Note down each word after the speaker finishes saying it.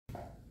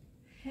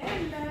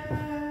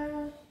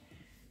Hello,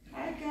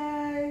 hi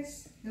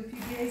guys. Hope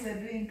you guys are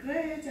doing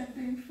great. I'm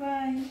doing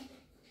fine.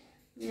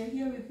 We are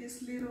here with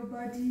this little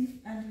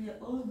buddy and we are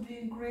all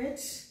doing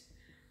great.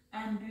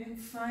 I'm doing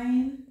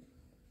fine.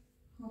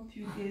 Hope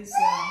you guys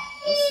are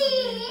also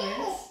doing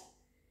great.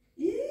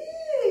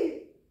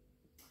 Yay!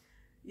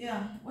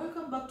 Yeah,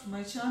 welcome back to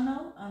my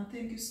channel and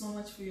thank you so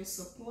much for your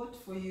support,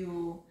 for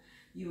you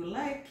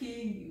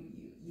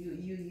liking,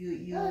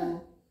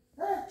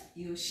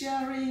 you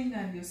sharing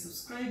and you're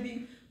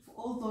subscribing. For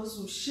all those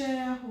who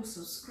share, who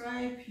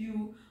subscribe,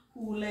 you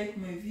who like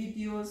my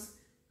videos,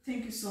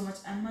 thank you so much.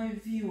 And my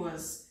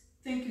viewers,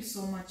 thank you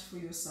so much for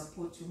your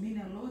support. You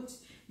mean a lot.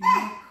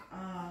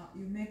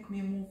 You make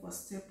me move a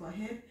step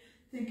ahead.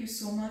 Thank you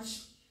so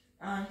much.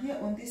 Here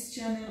on this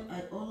channel,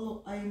 I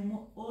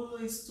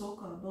always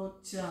talk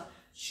about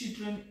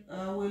children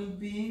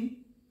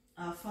well-being,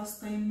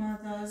 first-time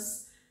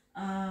mothers,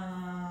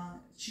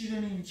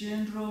 children in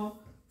general,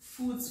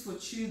 foods for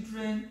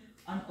children,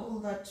 and all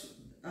that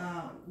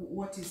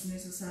what is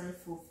necessary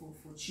for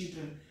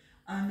children.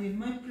 And in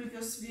my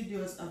previous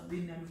videos, I've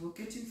been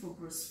advocating for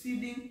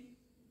breastfeeding.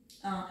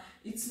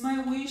 It's my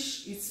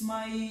wish, it's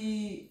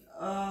my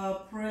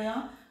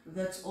prayer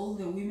that all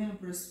the women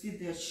breastfeed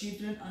their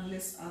children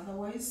unless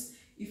otherwise.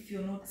 If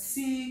you're not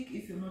sick,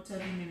 if you're not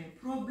having any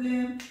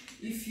problem,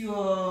 if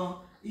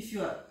you're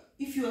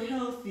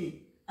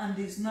healthy and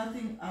there's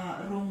nothing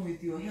wrong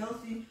with your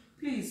healthy,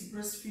 please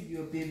breastfeed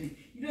your baby.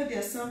 You know, there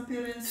are some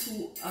parents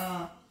who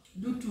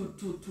due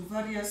to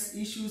various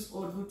issues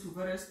or due to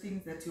various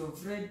things that you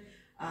have read,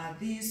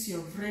 you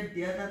have read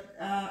the other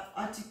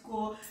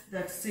article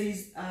that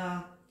says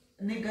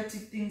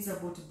negative things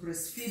about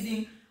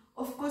breastfeeding.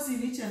 Of course,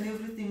 in each and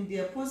everything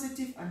there are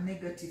positive and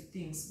negative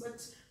things,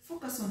 but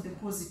focus on the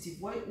positive.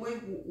 Why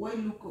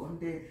look on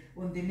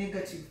the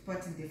negative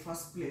part in the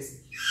first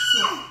place?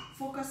 So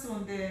focus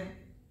on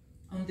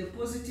the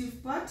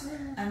positive part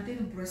and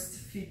then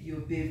breastfeed your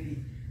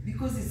baby,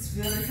 because it's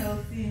very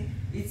healthy,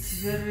 it's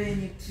very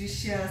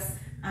nutritious,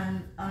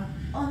 and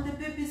all the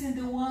babies in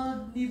the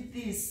world need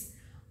this.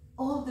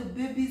 All the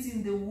babies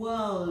in the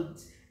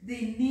world,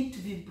 they need to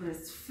be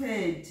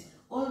breastfed.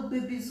 All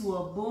babies who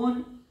are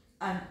born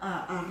and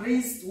are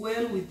raised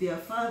well with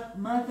their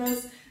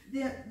mothers,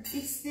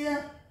 it's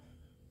their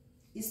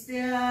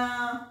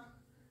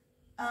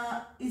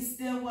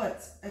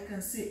what I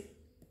can say.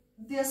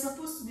 They are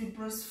supposed to be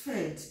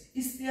breastfed.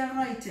 It's their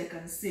right, I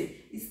can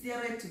say. It's their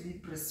right to be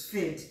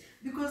breastfed.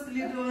 Because the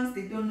little ones,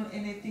 they don't know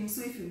anything.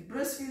 So if you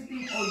breastfeed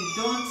them or you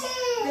don't,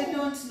 they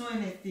don't know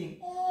anything.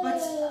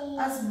 But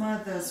as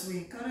mothers, we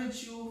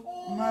encourage you,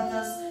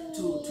 mothers,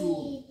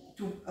 to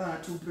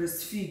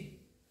breastfeed.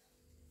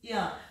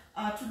 Yeah.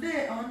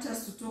 Today I want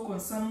us to talk on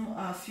some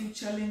few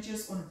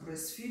challenges on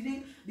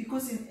breastfeeding,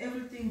 because in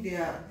everything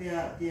there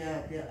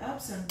are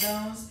ups and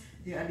downs,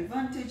 there are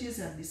advantages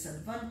and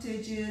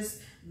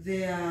disadvantages,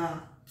 there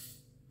are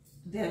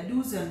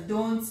do's and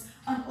don'ts,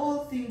 and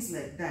all things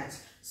like that.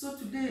 So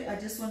today I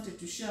just wanted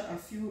to share a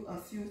few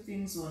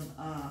things on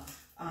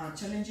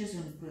challenges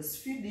on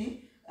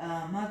breastfeeding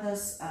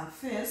mothers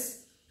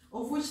face,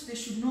 of which they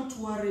should not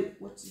worry.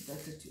 What is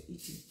that you're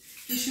eating?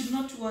 They should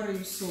not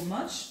worry so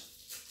much,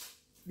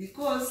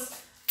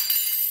 because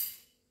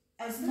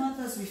as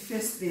mothers we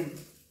face them.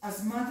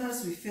 As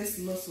mothers we face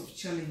lots of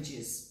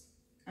challenges,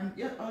 and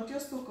yeah, I'll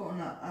just talk on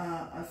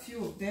a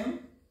few of them.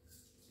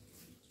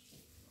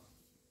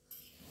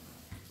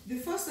 The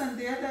first and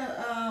the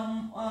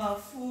other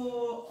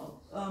four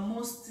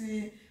most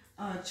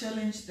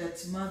challenge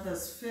that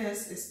mothers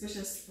face,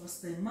 especially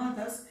first-time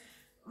mothers.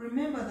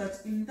 Remember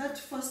that in that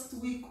first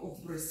week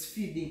of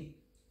breastfeeding,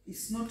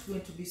 it's not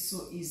going to be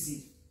so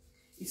easy.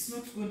 It's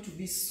not going to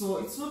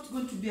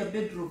be a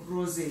bed of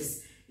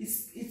roses.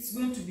 It's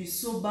going to be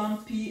so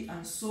bumpy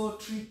and so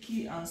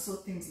tricky and so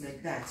things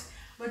like that.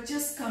 But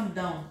just calm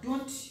down.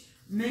 Don't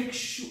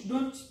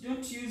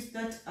use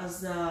that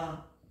as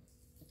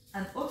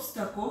an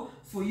obstacle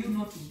for you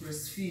not to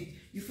breastfeed.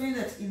 You find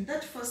that in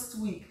that first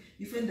week,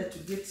 you find that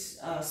you get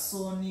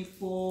sore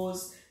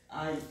nipples,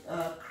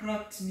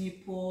 cracked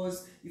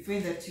nipples. You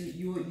find that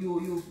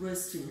your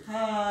breast will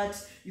hurt.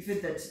 You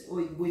find that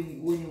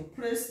when you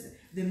press,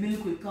 the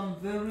milk will come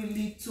very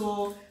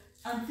little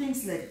and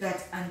things like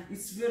that, and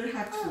it's very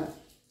hurtful.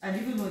 And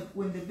even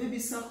when the baby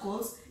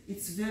suckles,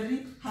 it's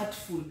very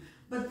hurtful.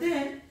 But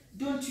then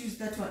don't use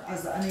that one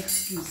as an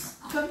excuse.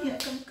 Come here,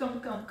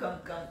 come.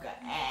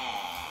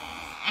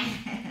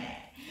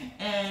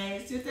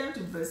 It's your time to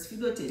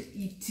breastfeed. What are you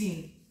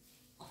eating?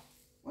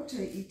 What are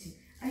you eating?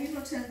 Are you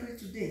not hungry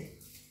today?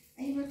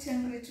 Are you not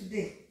hungry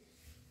today?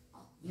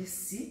 Let's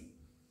see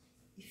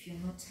if you're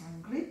not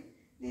hungry.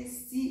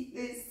 Let's see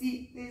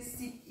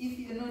if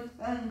you're not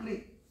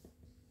hungry.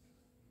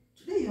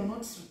 Today you're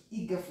not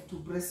eager to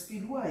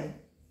breastfeed. Why?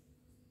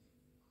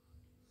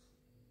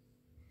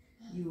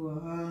 You are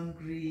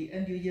hungry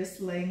and you're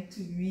just lying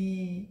to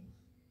me.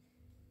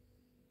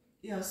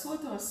 Yeah, so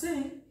what I was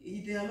saying,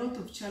 there are a lot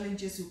of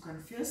challenges you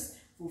can face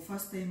for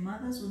first-time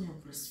mothers when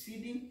you're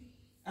breastfeeding.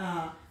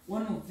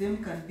 One of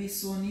them can be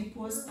sore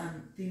nipples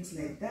and things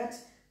like that.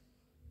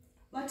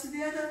 But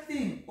the other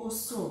thing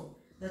also,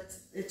 that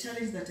a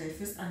challenge that I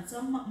face, and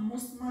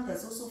most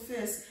mothers also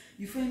face,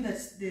 you find that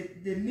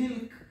the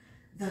milk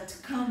that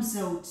comes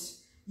out,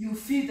 you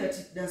feel that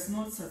it does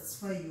not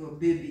satisfy your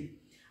baby.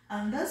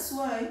 And that's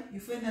why you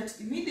find that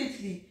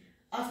immediately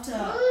after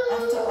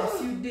a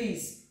few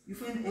days, you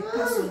find a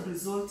person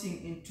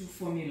resulting into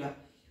formula,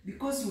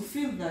 because you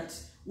feel that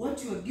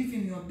what you are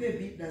giving your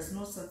baby does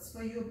not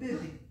satisfy your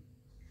baby,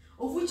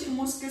 of which in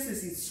most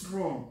cases it's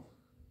wrong.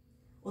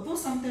 Although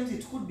sometimes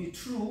it could be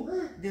true,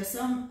 there are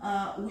some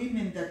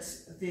women that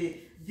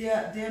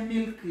their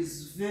milk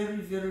is very,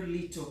 very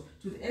little,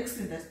 to the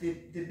extent that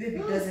the baby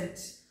doesn't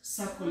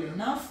suckle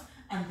enough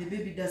and the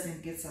baby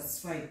doesn't get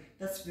satisfied.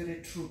 That's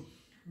very true.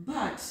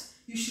 But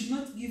you should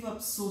not give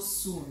up so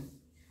soon.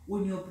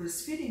 When you're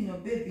breastfeeding your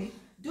baby,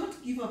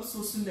 don't give up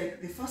so soon.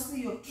 Like the first day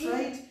you've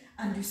tried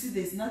and you see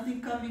there's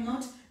nothing coming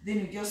out,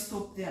 then you just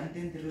stop there and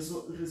then the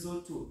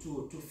result to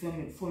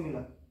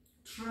formula.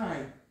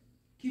 Try.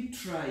 Keep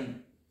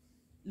trying.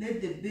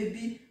 Let the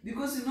baby,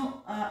 because you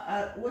know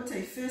what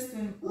I faced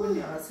when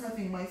I was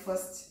having my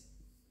first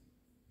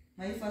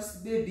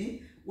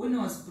baby, when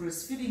I was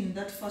breastfeeding in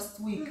that first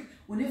week,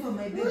 whenever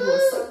my baby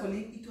was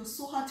suckling, it was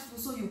so hurtful.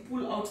 So you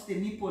pull out the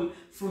nipple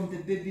from the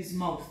baby's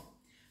mouth.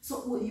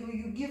 So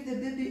you give the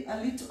baby a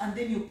little and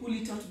then you pull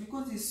it out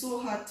because it's so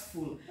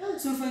hurtful.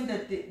 So you find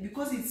that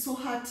because it's so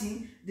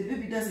hurting, the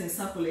baby doesn't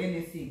suckle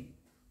anything.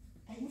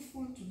 Are you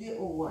full today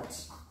or what?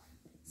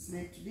 It's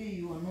like today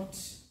you are not.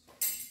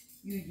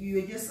 You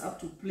are just up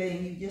to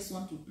playing. You just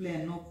want to play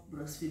and not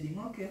breastfeeding.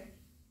 Okay.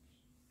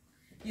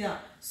 Yeah.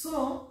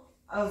 So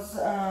as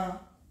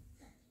a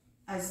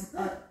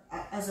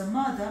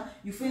mother,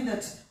 you find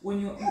that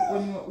when you're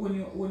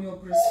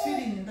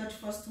breastfeeding in that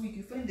first week,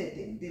 you find that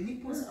the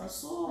nipples are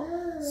so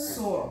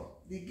sore.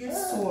 They get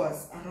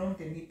sores around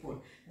the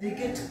nipple. They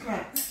get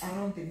cracks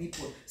around the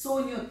nipple.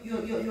 So when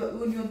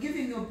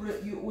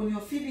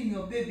you're feeding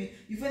your baby,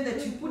 you find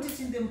that you put it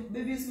in the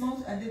baby's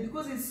mouth, and then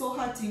because it's so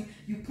hurting,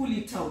 you pull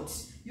it out.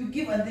 You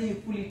give and then you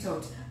pull it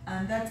out,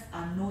 and that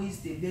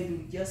annoys the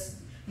baby.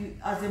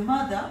 As a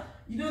mother,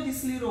 you know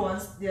these little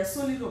ones, they are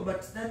so little,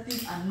 but that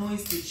thing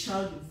annoys the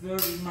child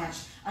very much.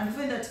 And you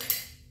find that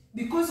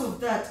because of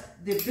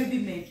that, the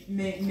baby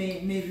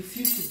may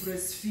refuse to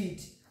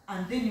breastfeed.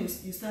 And then you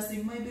start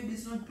saying, my baby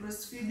is not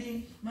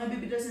breastfeeding, my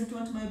baby doesn't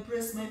want my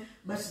breast,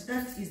 but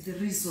that is the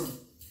reason.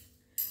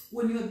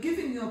 When you are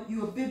giving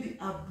your baby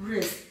a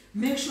breast,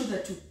 make sure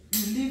that you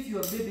leave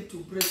your baby to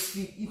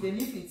breastfeed. Even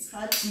if it's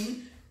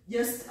hurting,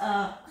 just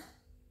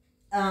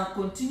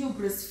continue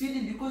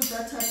breastfeeding, because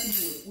that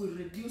hurting will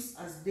reduce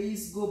as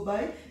days go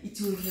by. It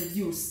will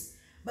reduce.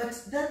 But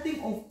that thing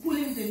of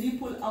pulling the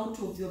nipple out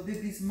of your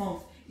baby's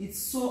mouth, it's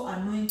so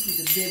annoying to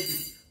the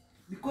baby.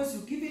 Because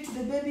you give it to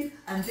the baby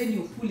and then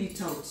you pull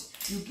it out.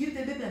 You give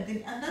the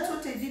baby and that's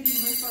what I did in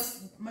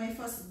my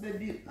first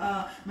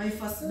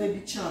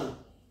baby child.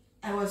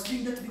 I was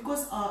doing that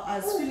because I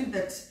was feeling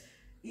that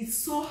it's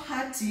so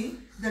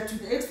hurting, that to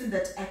the extent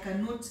that I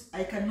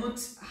cannot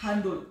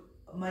handle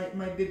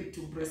my baby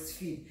to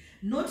breastfeed.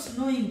 Not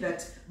knowing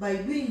that by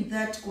doing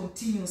that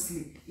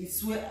continuously,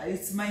 it's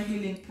my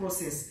healing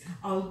process.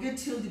 I'll get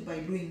healed by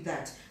doing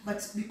that.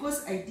 But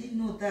because I didn't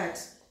know that,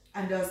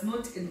 and I was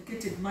not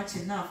educated much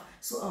enough,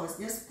 so I was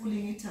just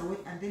pulling it away,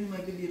 and then my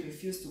baby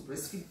refused to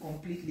breastfeed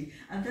completely.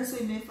 And that's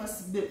why my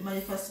first baby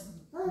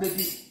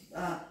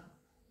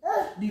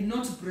did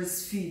not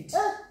breastfeed.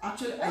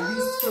 Actually, I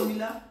used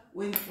formula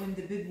when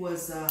the baby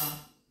was,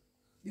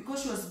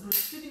 because she was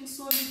breastfeeding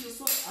so little,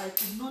 so I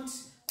could not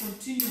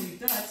continue with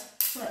that,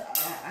 so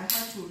I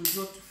had to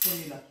resort to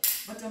formula.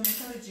 But I'm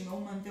encouraging a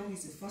woman there who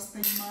is a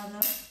first-time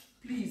mother,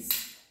 please,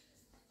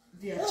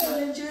 there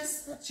are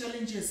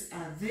challenges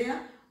are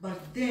there,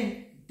 but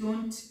then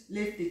don't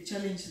let the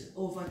challenge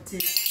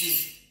overtake you.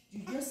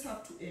 You just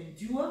have to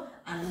endure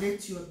and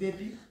let your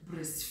baby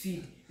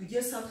breastfeed. You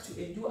just have to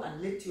endure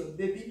and let your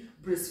baby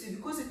breastfeed,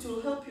 because it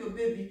will help your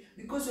baby,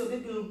 because your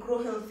baby will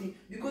grow healthy,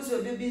 because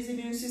your baby's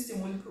immune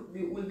system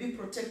will be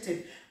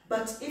protected.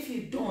 But if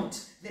you don't,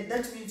 then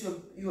that means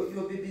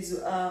your baby's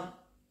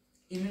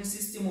immune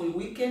system will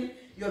weaken,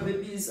 your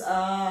baby's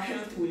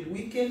health will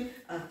weaken,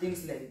 and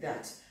things like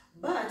that.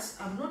 But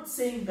I'm not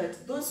saying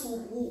that those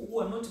who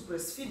are not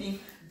breastfeeding,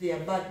 they are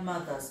bad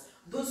mothers.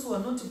 Those who are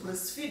not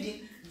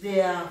breastfeeding,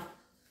 they are,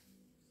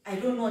 I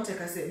don't know what I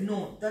can say.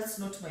 No, that's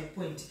not my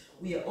point.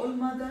 We are all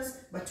mothers,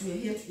 but we are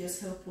here to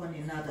just help one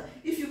another.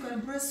 If you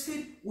can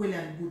breastfeed, well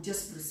and good,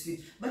 just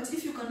breastfeed. But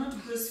if you cannot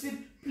breastfeed,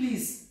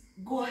 please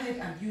go ahead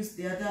and use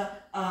the other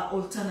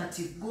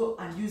alternative. Go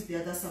and use the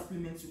other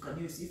supplements you can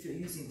use. If you're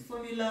using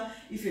formula,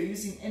 if you're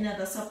using any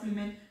other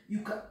supplement,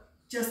 you can.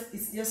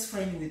 It's just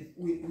fine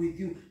with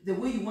you, the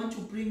way you want to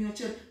bring your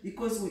child,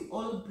 because we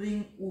all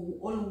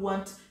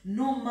want,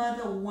 no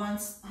mother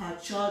wants her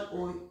child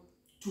or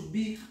to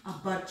be a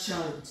bad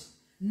child.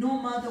 No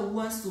mother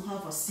wants to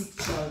have a sick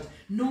child.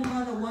 No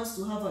mother wants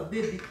to have a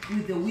baby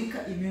with a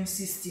weaker immune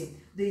system.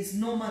 there is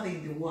no mother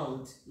in the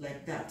world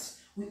like that.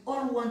 We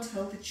all want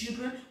healthy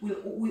children. We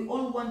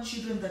all want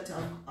children that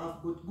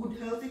have got good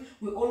healthy.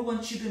 We all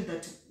want children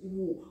that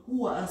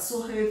who are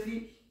so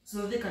healthy,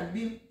 so they can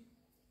be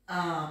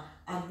are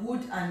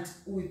good and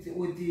with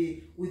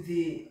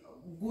the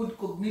good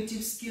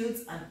cognitive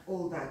skills and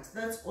all that.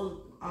 That's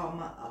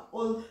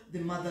all the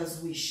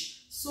mothers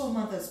wish. So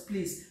mothers,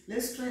 please,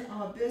 let's try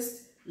our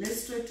best.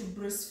 Let's try to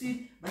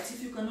breastfeed. But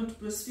if you cannot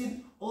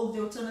breastfeed, all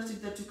the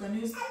alternatives that you can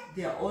use,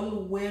 they are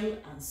all well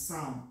and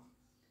sound.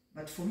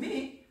 But for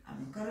me, I'm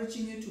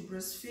encouraging you to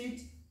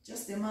breastfeed,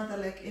 just a mother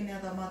like any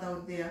other mother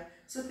out there.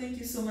 So thank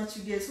you so much,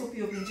 you guys. Hope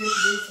you have enjoyed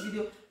today's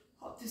video.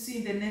 Hope to see you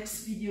in the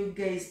next video,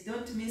 guys.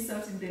 Don't miss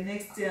out in the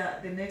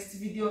next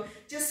video.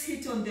 Just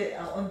hit on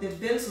the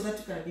bell so that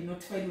you can be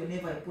notified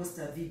whenever I post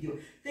a video.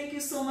 Thank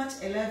you so much.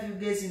 I love you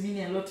guys. You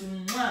mean a lot.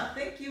 Mwah.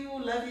 Thank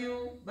you. Love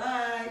you.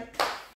 Bye.